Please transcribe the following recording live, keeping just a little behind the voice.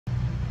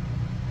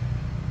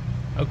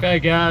Okay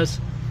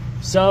guys,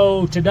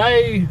 so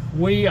today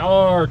we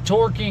are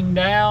torquing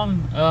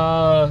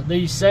down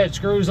these set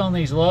screws on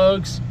these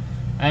lugs,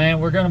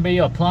 and we're going to be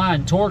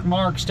applying torque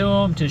marks to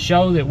them to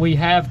show that we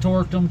have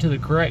torqued them to the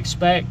correct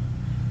spec.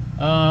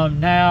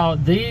 Now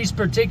these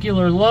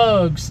particular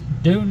lugs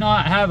do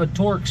not have a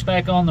torque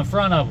spec on the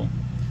front of them.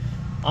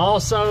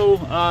 Also,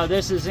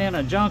 this is in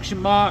a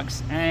junction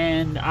box,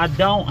 and I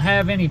don't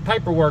have any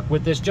paperwork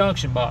with this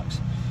junction box.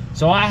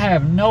 So I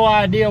have no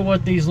idea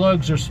what these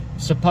lugs are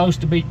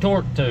supposed to be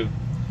torqued to.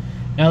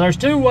 Now there's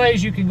two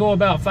ways you can go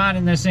about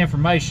finding this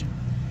information.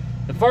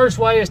 The first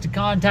way is to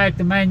contact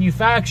the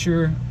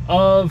manufacturer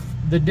of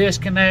the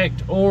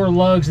disconnect or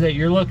lugs that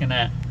you're looking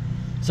at.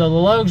 So the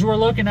lugs we're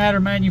looking at are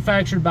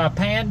manufactured by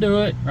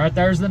Panduit. Right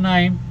there's the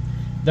name.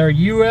 They're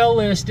UL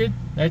listed,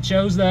 that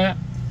shows that.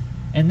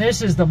 And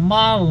this is the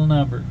model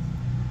number.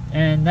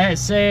 And that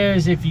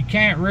says, if you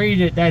can't read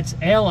it, that's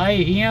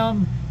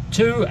LAM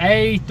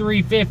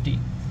 2A350.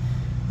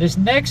 This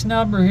next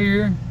number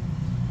here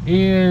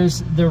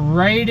is the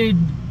rated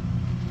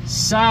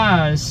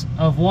size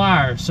of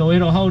wire, so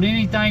it'll hold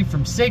anything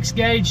from 6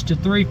 gauge to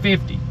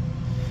 350.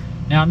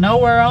 Now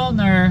nowhere on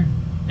there,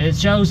 it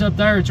shows up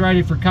there it's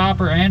rated for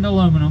copper and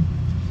aluminum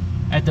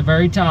at the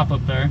very top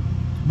up there,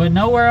 but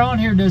nowhere on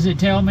here does it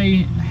tell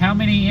me how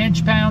many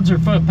inch-pounds or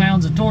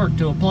foot-pounds of torque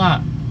to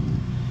apply.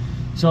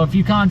 So if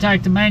you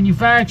contact the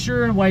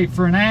manufacturer and wait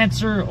for an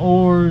answer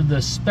or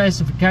the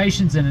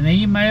specifications in an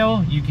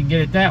email, you can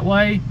get it that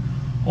way.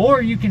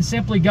 Or you can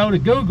simply go to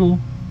Google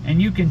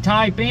and you can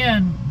type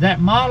in that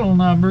model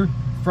number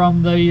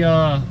from the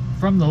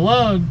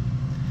lug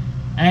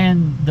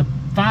and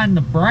find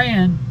the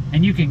brand,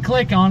 and you can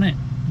click on it,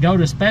 go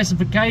to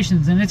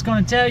specifications, and it's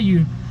going to tell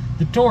you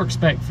the torque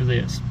spec for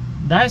this.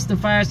 That's the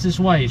fastest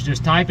way, is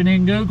just type it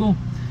in Google,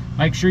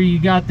 make sure you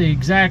got the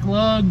exact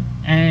lug,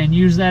 and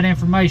use that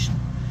information.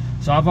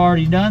 So I've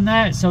already done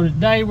that. So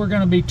today we're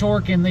going to be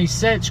torquing these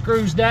set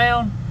screws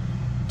down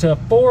to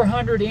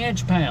 400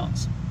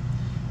 inch-pounds.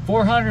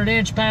 400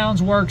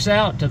 inch-pounds works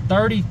out to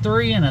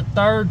 33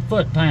 1/3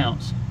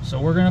 foot-pounds.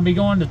 So we're going to be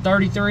going to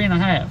 33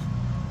 1/2.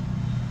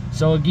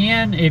 So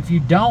again, if you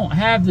don't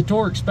have the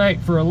torque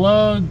spec for a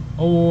lug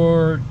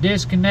or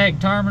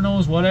disconnect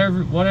terminals,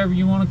 whatever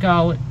you want to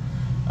call it,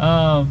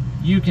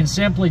 you can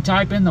simply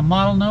type in the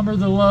model number of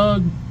the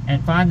lug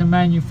and find the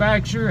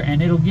manufacturer,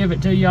 and it'll give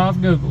it to you off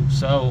Google.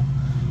 So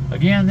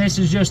again, this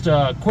is just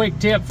a quick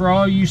tip for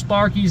all you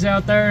Sparkies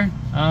out there,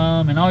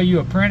 and all you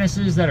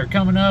apprentices that are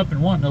coming up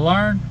and wanting to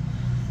learn.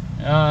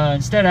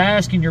 Instead of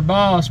asking your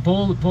boss,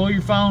 pull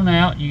your phone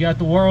out. You got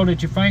the world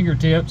at your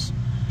fingertips,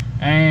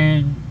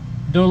 and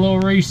do a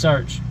little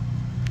research.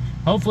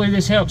 Hopefully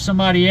this helps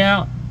somebody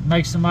out,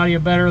 makes somebody a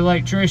better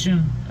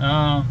electrician.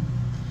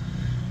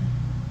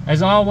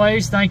 As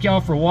always, thank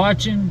y'all for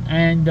watching,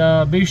 and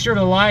be sure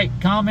to like,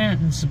 comment,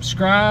 and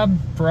subscribe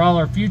for all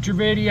our future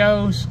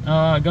videos.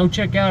 Go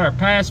check out our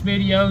past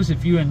videos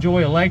if you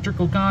enjoy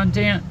electrical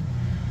content,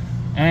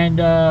 and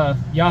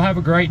y'all have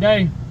a great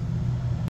day.